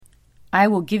I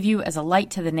will give you as a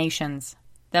light to the nations,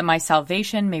 that my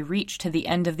salvation may reach to the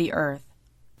end of the earth.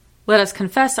 Let us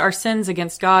confess our sins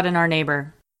against God and our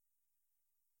neighbor.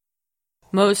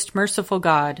 Most merciful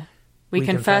God, we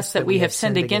confess that we have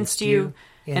sinned against you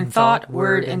in thought,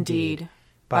 word, and deed,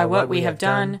 by what we have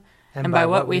done and by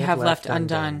what we have left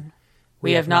undone.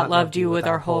 We have not loved you with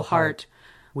our whole heart.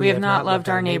 We have not loved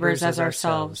our neighbors as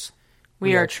ourselves.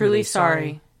 We are truly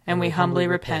sorry, and we humbly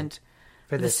repent.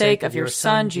 For the sake of your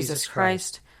Son, Jesus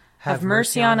Christ, have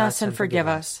mercy on us and forgive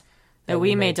us, that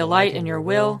we may delight in your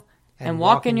will and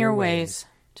walk in your ways,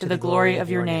 to the glory of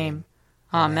your name.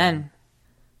 Amen.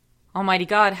 Almighty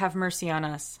God, have mercy on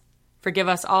us. Forgive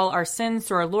us all our sins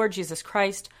through our Lord Jesus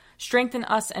Christ. Strengthen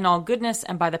us in all goodness,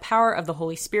 and by the power of the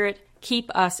Holy Spirit, keep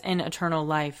us in eternal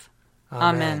life.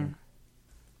 Amen.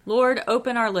 Lord,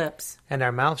 open our lips, and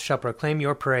our mouth shall proclaim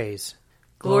your praise.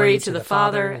 Glory to the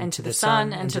Father, and to the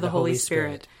Son, and to the Holy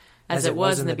Spirit, as it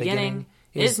was in the beginning,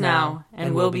 is now,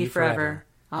 and will be forever.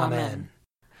 Amen.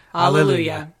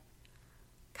 Alleluia.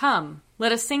 Come,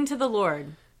 let us sing to the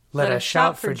Lord. Let us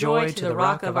shout for joy to the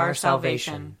rock of our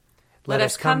salvation. Let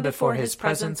us come before his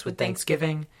presence with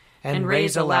thanksgiving, and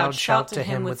raise a loud shout to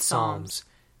him with psalms.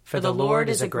 For the Lord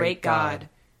is a great God,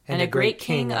 and a great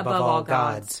King above all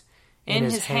gods. In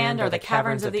his hand are the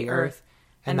caverns of the earth,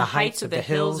 and the heights of the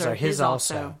hills are his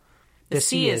also. The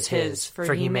sea is his,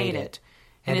 for he made it,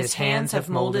 and his hands have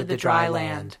molded the dry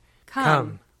land.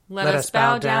 Come, let us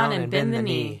bow down and bend the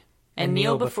knee, and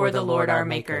kneel before the Lord our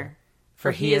Maker.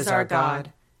 For he is our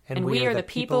God, and we are the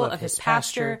people of his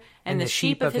pasture and the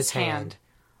sheep of his hand.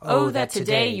 Oh, that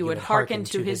today you would hearken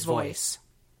to his voice.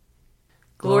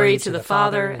 Glory to the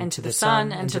Father, and to the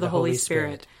Son, and to the Holy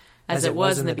Spirit, as it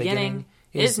was in the beginning,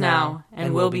 is now,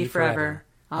 and will be forever.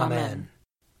 Amen.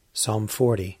 Psalm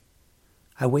 40.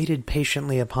 I waited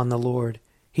patiently upon the Lord.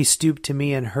 He stooped to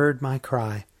me and heard my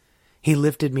cry. He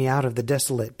lifted me out of the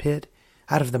desolate pit,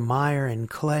 out of the mire and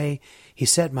clay. He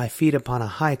set my feet upon a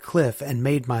high cliff and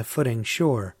made my footing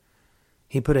sure.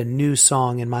 He put a new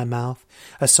song in my mouth,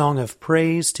 a song of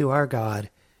praise to our God.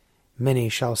 Many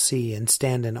shall see and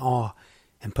stand in awe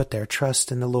and put their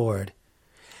trust in the Lord.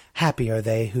 Happy are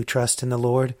they who trust in the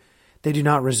Lord. They do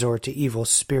not resort to evil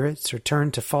spirits or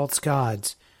turn to false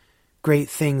gods. Great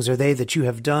things are they that you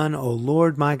have done, O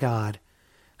Lord my God.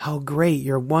 How great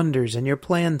your wonders and your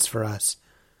plans for us!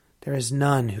 There is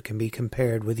none who can be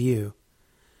compared with you.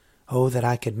 Oh, that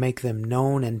I could make them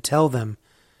known and tell them,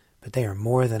 but they are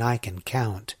more than I can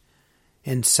count.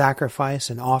 In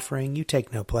sacrifice and offering you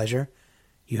take no pleasure.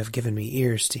 You have given me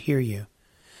ears to hear you.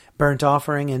 Burnt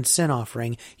offering and sin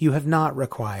offering you have not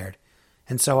required.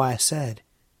 And so I said,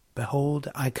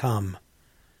 Behold, I come.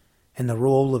 In the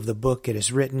roll of the book it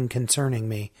is written concerning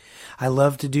me. I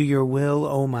love to do your will,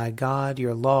 O my God.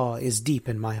 Your law is deep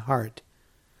in my heart.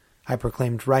 I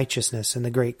proclaimed righteousness in the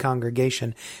great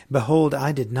congregation. Behold,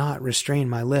 I did not restrain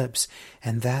my lips,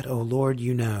 and that, O Lord,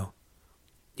 you know.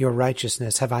 Your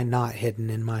righteousness have I not hidden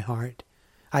in my heart.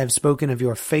 I have spoken of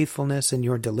your faithfulness and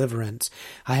your deliverance.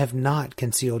 I have not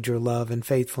concealed your love and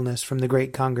faithfulness from the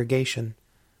great congregation.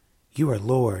 You are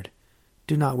Lord.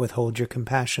 Do not withhold your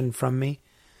compassion from me.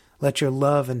 Let your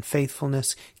love and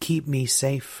faithfulness keep me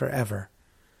safe forever.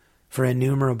 For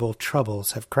innumerable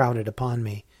troubles have crowded upon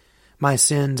me. My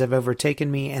sins have overtaken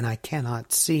me, and I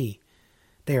cannot see.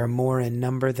 They are more in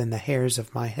number than the hairs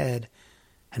of my head,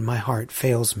 and my heart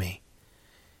fails me.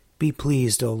 Be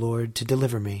pleased, O Lord, to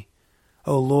deliver me.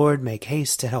 O Lord, make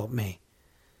haste to help me.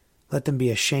 Let them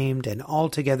be ashamed and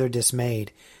altogether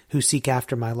dismayed, who seek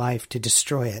after my life to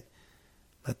destroy it.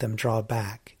 Let them draw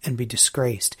back and be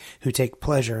disgraced, who take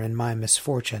pleasure in my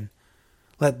misfortune.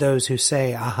 Let those who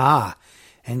say, Aha,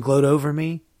 and gloat over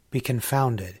me, be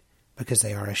confounded, because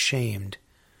they are ashamed.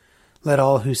 Let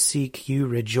all who seek you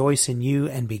rejoice in you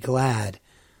and be glad.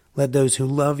 Let those who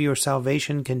love your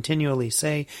salvation continually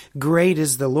say, Great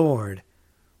is the Lord.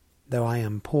 Though I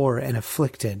am poor and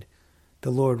afflicted, the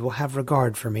Lord will have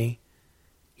regard for me.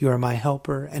 You are my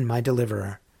helper and my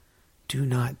deliverer. Do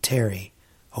not tarry,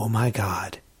 O my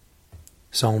God.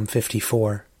 Psalm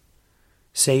 54.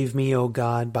 Save me, O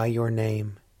God, by your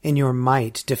name. In your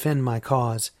might defend my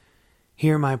cause.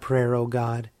 Hear my prayer, O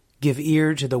God. Give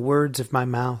ear to the words of my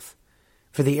mouth.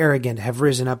 For the arrogant have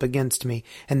risen up against me,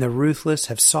 and the ruthless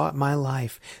have sought my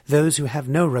life, those who have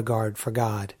no regard for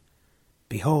God.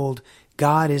 Behold,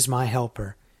 God is my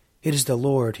helper. It is the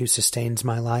Lord who sustains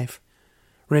my life.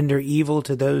 Render evil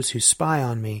to those who spy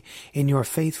on me. In your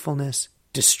faithfulness,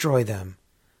 destroy them.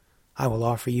 I will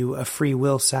offer you a free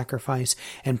will sacrifice,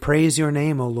 and praise your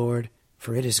name, O Lord,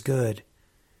 for it is good.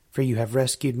 For you have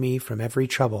rescued me from every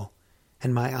trouble,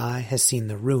 and my eye has seen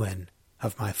the ruin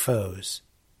of my foes.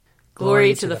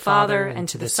 Glory to the Father, and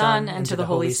to the Son, and to the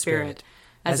Holy Spirit,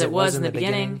 as it was in the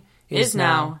beginning, is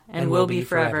now, and will be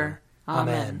forever.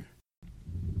 Amen.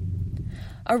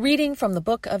 A reading from the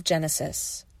book of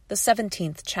Genesis, the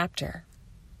 17th chapter.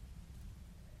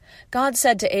 God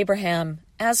said to Abraham,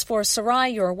 "As for Sarai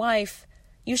your wife,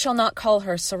 you shall not call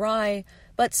her Sarai,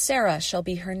 but Sarah shall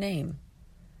be her name.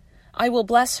 I will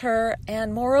bless her,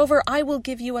 and moreover I will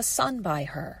give you a son by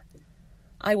her.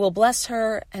 I will bless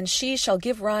her, and she shall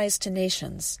give rise to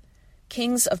nations.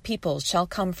 Kings of peoples shall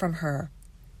come from her."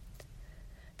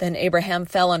 Then Abraham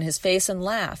fell on his face and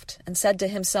laughed, and said to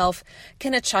himself,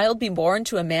 "Can a child be born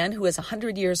to a man who is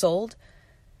 100 years old?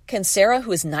 Can Sarah,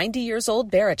 who is 90 years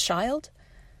old, bear a child?"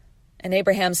 And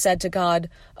Abraham said to God,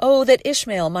 "Oh, that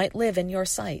Ishmael might live in your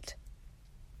sight."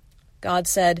 God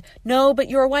said, "No, but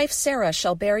your wife Sarah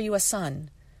shall bear you a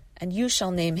son, and you shall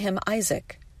name him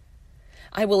Isaac.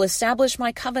 I will establish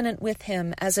my covenant with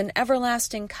him as an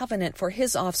everlasting covenant for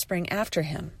his offspring after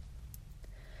him.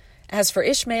 As for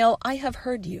Ishmael, I have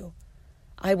heard you.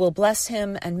 I will bless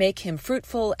him and make him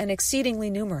fruitful and exceedingly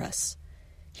numerous.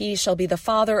 He shall be the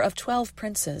father of 12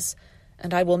 princes,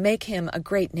 and I will make him a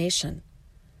great nation.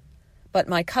 But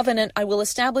my covenant I will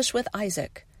establish with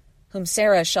Isaac, whom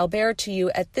Sarah shall bear to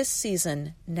you at this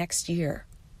season next year."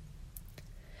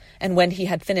 And when he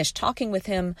had finished talking with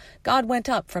him, God went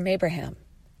up from Abraham.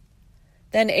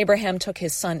 Then Abraham took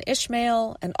his son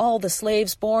Ishmael, and all the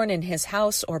slaves born in his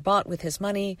house or bought with his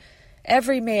money,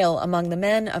 every male among the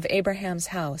men of Abraham's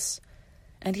house,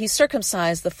 and he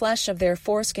circumcised the flesh of their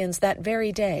foreskins that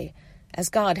very day, as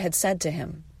God had said to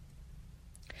him.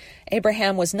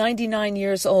 Abraham was 99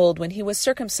 years old when he was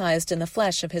circumcised in the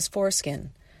flesh of his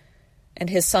foreskin, and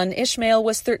his son Ishmael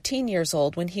was 13 years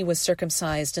old when he was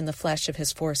circumcised in the flesh of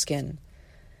his foreskin.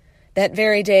 That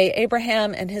very day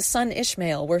Abraham and his son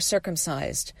Ishmael were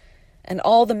circumcised, and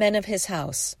all the men of his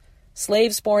house,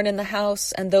 slaves born in the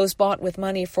house and those bought with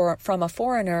money from a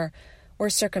foreigner, were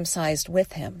circumcised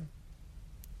with him.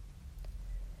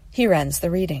 Here ends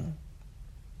the reading.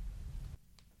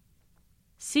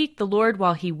 Seek the Lord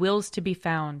while he wills to be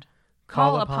found.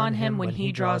 Call upon him when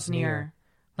he draws near.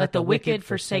 Let the wicked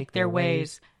forsake their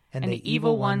ways, and the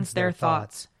evil ones their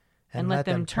thoughts. And let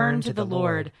them turn to the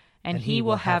Lord, and he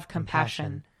will have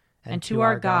compassion. And to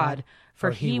our God,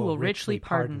 for he will richly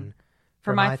pardon.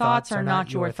 For my thoughts are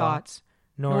not your thoughts,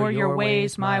 nor your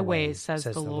ways my ways, says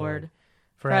the Lord.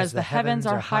 For as the heavens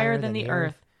are higher than the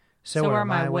earth, so are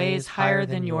my ways higher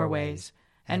than your ways,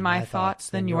 and my thoughts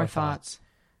than your thoughts.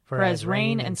 For as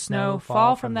rain and snow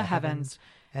fall from the heavens,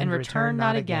 and return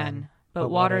not again, but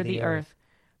water the earth,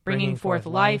 bringing forth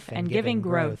life and giving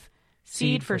growth,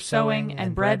 seed for sowing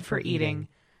and bread for eating,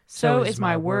 so is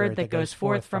my word that goes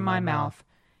forth from my mouth.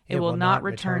 It will not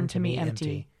return to me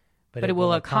empty, but it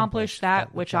will accomplish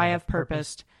that which I have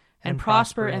purposed, and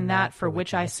prosper in that for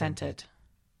which I sent it.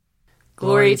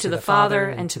 Glory to the Father,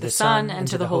 and to the Son, and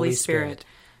to the Holy Spirit,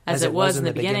 as it was in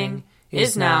the beginning,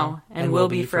 is now, and will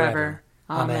be forever.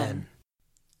 Amen.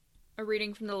 A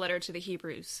reading from the letter to the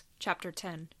Hebrews, chapter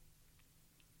 10.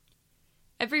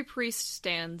 Every priest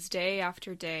stands day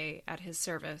after day at his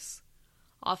service,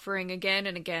 offering again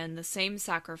and again the same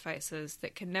sacrifices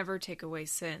that can never take away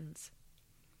sins.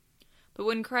 But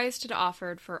when Christ had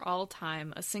offered for all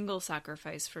time a single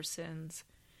sacrifice for sins,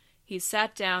 he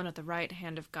sat down at the right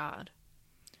hand of God.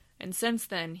 And since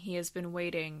then he has been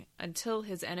waiting until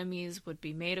his enemies would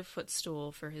be made a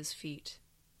footstool for his feet.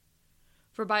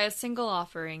 For by a single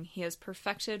offering he has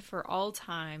perfected for all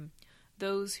time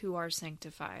those who are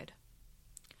sanctified.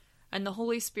 And the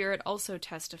Holy Spirit also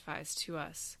testifies to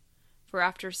us. For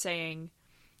after saying,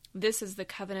 "This is the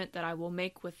covenant that I will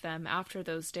make with them after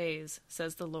those days,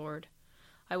 says the Lord.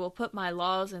 I will put my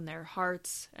laws in their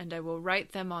hearts, and I will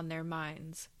write them on their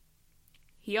minds."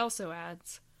 He also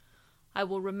adds, "I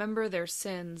will remember their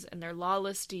sins and their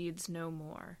lawless deeds no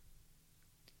more."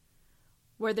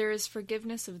 Where there is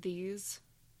forgiveness of these,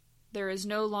 there is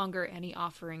no longer any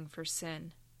offering for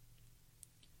sin.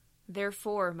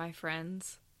 Therefore, my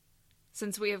friends,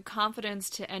 since we have confidence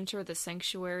to enter the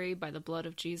sanctuary by the blood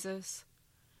of Jesus,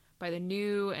 by the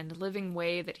new and living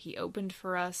way that he opened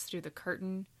for us through the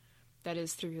curtain, that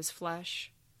is, through his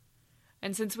flesh,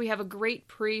 and since we have a great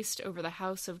priest over the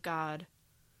house of God,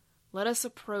 let us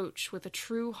approach with a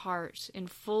true heart in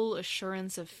full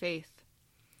assurance of faith,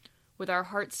 with our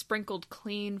hearts sprinkled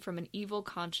clean from an evil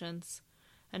conscience,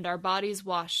 and our bodies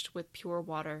washed with pure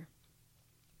water.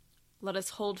 Let us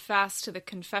hold fast to the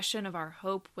confession of our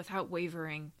hope without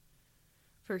wavering,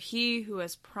 for he who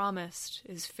has promised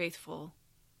is faithful.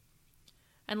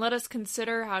 And let us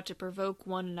consider how to provoke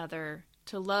one another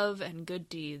to love and good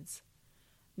deeds,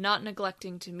 not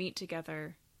neglecting to meet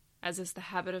together, as is the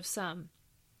habit of some,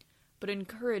 but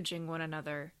encouraging one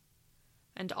another,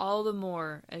 and all the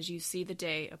more as you see the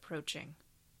day approaching.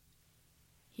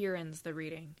 Here ends the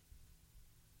reading.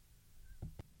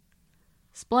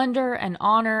 Splendor and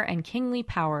honor and kingly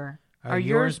power are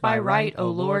yours by right, O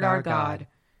Lord our God,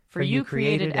 for you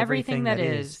created everything that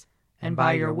is, and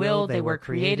by your will they were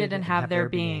created and have their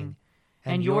being.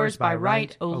 And yours by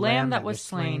right, O Lamb that was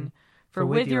slain, for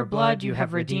with your blood you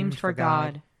have redeemed for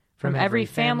God, from every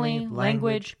family,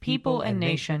 language, people, and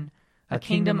nation, a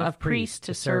kingdom of priests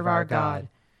to serve our God.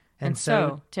 And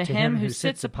so, to him who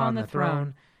sits upon the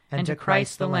throne, and to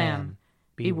Christ the Lamb,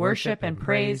 be worship and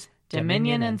praise,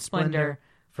 dominion and splendor,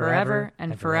 forever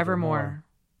and forevermore.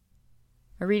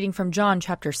 A reading from John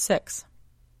chapter 6.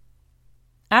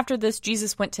 After this,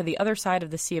 Jesus went to the other side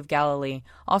of the Sea of Galilee,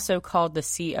 also called the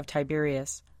Sea of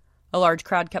Tiberias. A large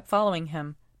crowd kept following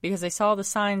him, because they saw the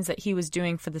signs that he was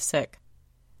doing for the sick.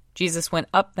 Jesus went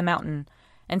up the mountain,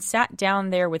 and sat down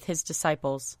there with his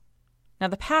disciples. Now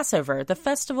the Passover, the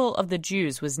festival of the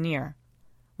Jews, was near.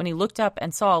 When he looked up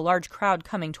and saw a large crowd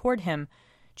coming toward him,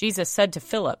 Jesus said to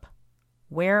Philip,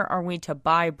 "Where are we to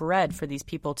buy bread for these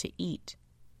people to eat?"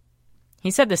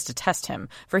 He said this to test him,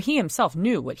 for he himself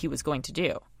knew what he was going to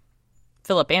do.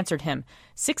 Philip answered him,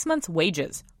 6 months'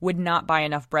 wages would not buy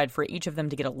enough bread for each of them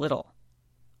to get a little.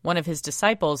 One of his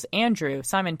disciples, Andrew,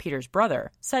 Simon Peter's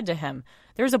brother, said to him,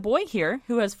 "There is a boy here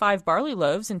who has 5 barley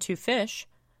loaves and 2 fish.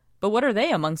 But what are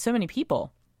they among so many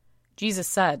people?" Jesus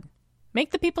said,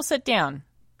 "Make the people sit down."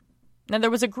 Now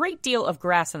there was a great deal of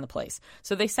grass in the place,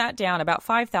 so they sat down, about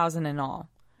 5,000 in all.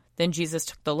 Then Jesus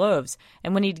took the loaves,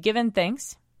 and when he had given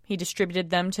thanks, he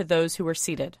distributed them to those who were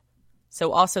seated.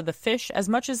 So also the fish, as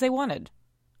much as they wanted.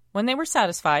 When they were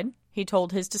satisfied, he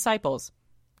told his disciples,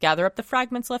 "Gather up the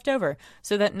fragments left over,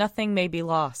 so that nothing may be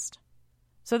lost."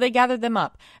 So they gathered them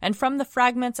up, and from the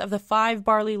fragments of the 5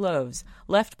 barley loaves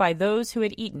left by those who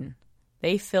had eaten,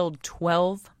 they filled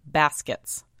 12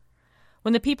 baskets.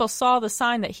 When the people saw the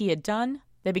sign that he had done,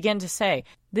 they began to say,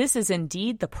 "This is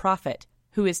indeed the prophet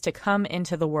who is to come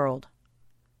into the world."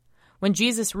 When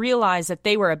Jesus realized that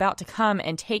they were about to come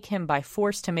and take him by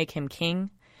force to make him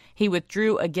king, he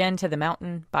withdrew again to the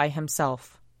mountain by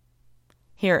himself.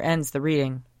 Here ends the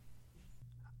reading.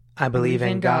 I believe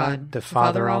in God, the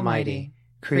Father Almighty,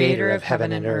 creator of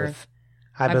heaven and earth.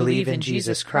 I believe in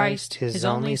Jesus Christ, his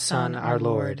only Son, our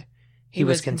Lord. He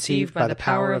was conceived by the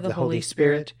power of the Holy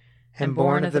Spirit and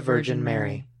born of the Virgin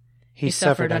Mary. He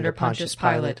suffered under Pontius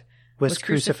Pilate, was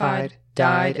crucified,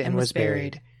 died, and was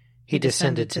buried. He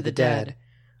descended to the dead.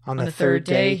 On the 3rd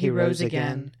day he rose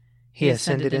again. He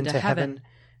ascended into heaven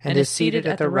and is seated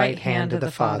at the right hand of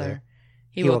the Father.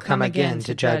 He will come again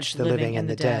to judge the living and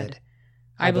the dead.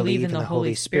 I believe in the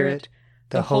Holy Spirit,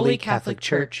 the Holy Catholic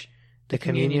Church, the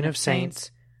communion of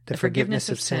saints, the forgiveness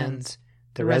of sins,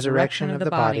 the resurrection of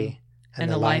the body, and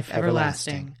the life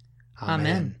everlasting.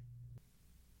 Amen.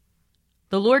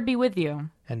 The Lord be with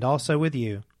you. And also with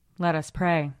you. Let us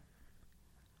pray.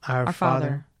 Our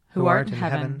Father, who art in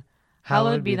heaven,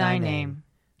 hallowed be thy name.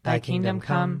 Thy kingdom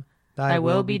come, thy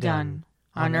will be done,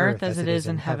 on earth as it is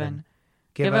in heaven.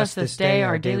 Give us this day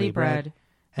our daily bread,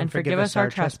 and forgive us our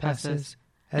trespasses,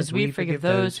 as we forgive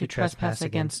those who trespass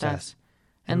against us.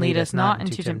 And lead us not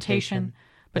into temptation,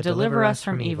 but deliver us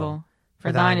from evil.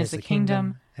 For thine is the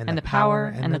kingdom, and the power,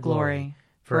 and the glory,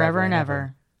 forever and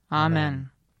ever. Amen.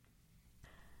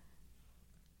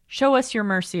 Show us your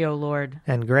mercy, O Lord.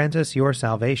 And grant us your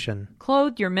salvation.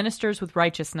 Clothe your ministers with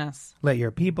righteousness. Let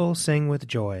your people sing with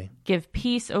joy. Give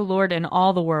peace, O Lord, in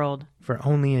all the world. For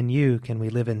only in you can we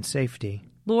live in safety.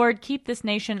 Lord, keep this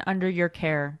nation under your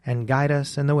care. And guide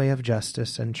us in the way of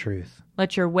justice and truth.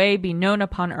 Let your way be known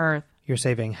upon earth. Your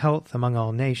saving health among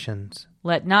all nations.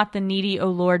 Let not the needy, O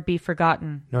Lord, be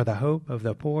forgotten. Nor the hope of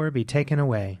the poor be taken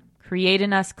away. Create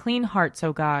in us clean hearts,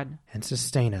 O God. And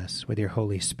sustain us with your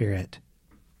Holy Spirit.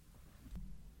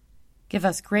 Give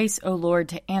us grace, O Lord,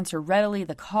 to answer readily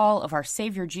the call of our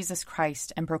Savior Jesus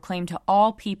Christ and proclaim to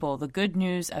all people the good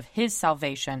news of his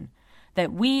salvation,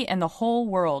 that we and the whole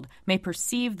world may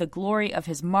perceive the glory of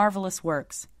his marvelous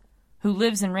works, who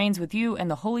lives and reigns with you and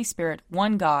the Holy Spirit,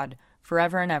 one God,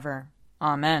 forever and ever.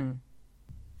 Amen.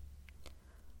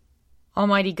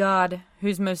 Almighty God,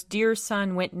 whose most dear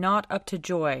Son went not up to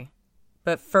joy,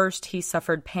 but first he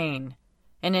suffered pain,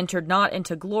 and entered not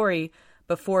into glory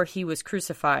before he was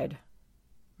crucified,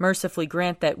 mercifully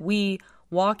grant that we,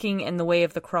 walking in the way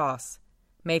of the cross,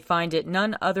 may find it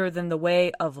none other than the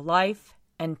way of life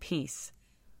and peace.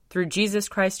 Through Jesus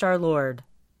Christ our Lord.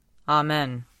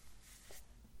 Amen.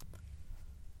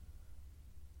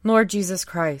 Lord Jesus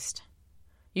Christ,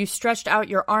 you stretched out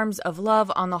your arms of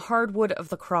love on the hard wood of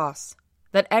the cross,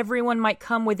 that everyone might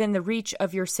come within the reach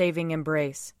of your saving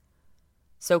embrace.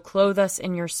 So clothe us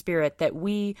in your Spirit, that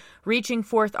we, reaching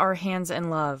forth our hands in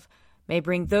love, may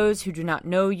bring those who do not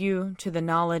know you to the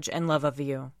knowledge and love of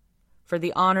you. For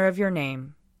the honor of your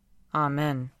name.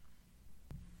 Amen.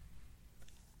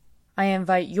 I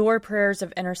invite your prayers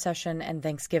of intercession and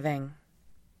thanksgiving.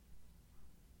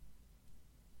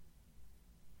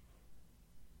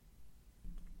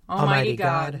 Almighty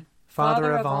God,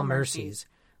 Father of all mercies,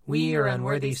 we, your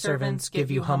unworthy servants, give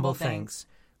you humble thanks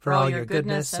for all your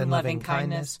goodness and loving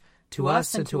kindness to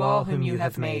us and to all whom you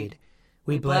have made.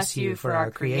 We bless you for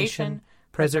our creation,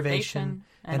 preservation,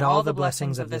 and all the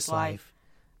blessings of this life,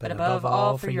 but above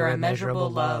all for your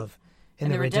immeasurable love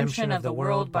in the redemption of the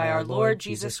world by our Lord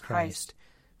Jesus Christ,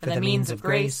 for the means of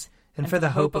grace and for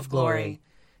the hope of glory.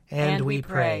 And we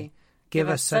pray, give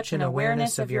us such an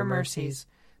awareness of your mercies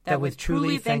that with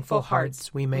truly thankful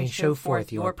hearts we may show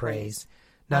forth your praise,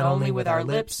 not only with our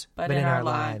lips, but in our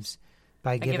lives,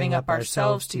 by giving up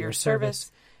ourselves to your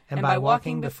service, and by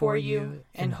walking before you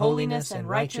in holiness and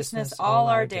righteousness all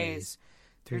our days,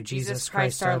 through Jesus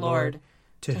Christ our Lord,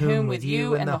 to whom with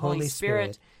you and the Holy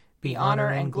Spirit be honor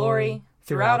and glory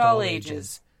throughout all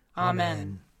ages.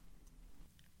 Amen.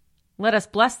 Let us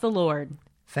bless the Lord.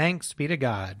 Thanks be to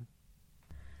God.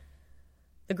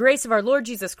 The grace of our Lord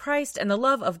Jesus Christ and the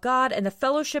love of God and the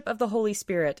fellowship of the Holy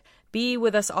Spirit be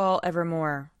with us all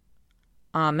evermore.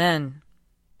 Amen.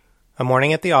 A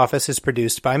Morning at the Office is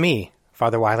produced by me,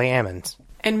 Father Wiley Ammons.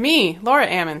 And me, Laura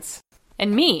Ammons.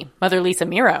 And me, Mother Lisa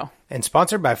Meirow. And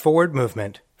sponsored by Forward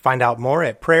Movement. Find out more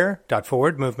at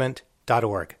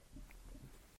prayer.forwardmovement.org.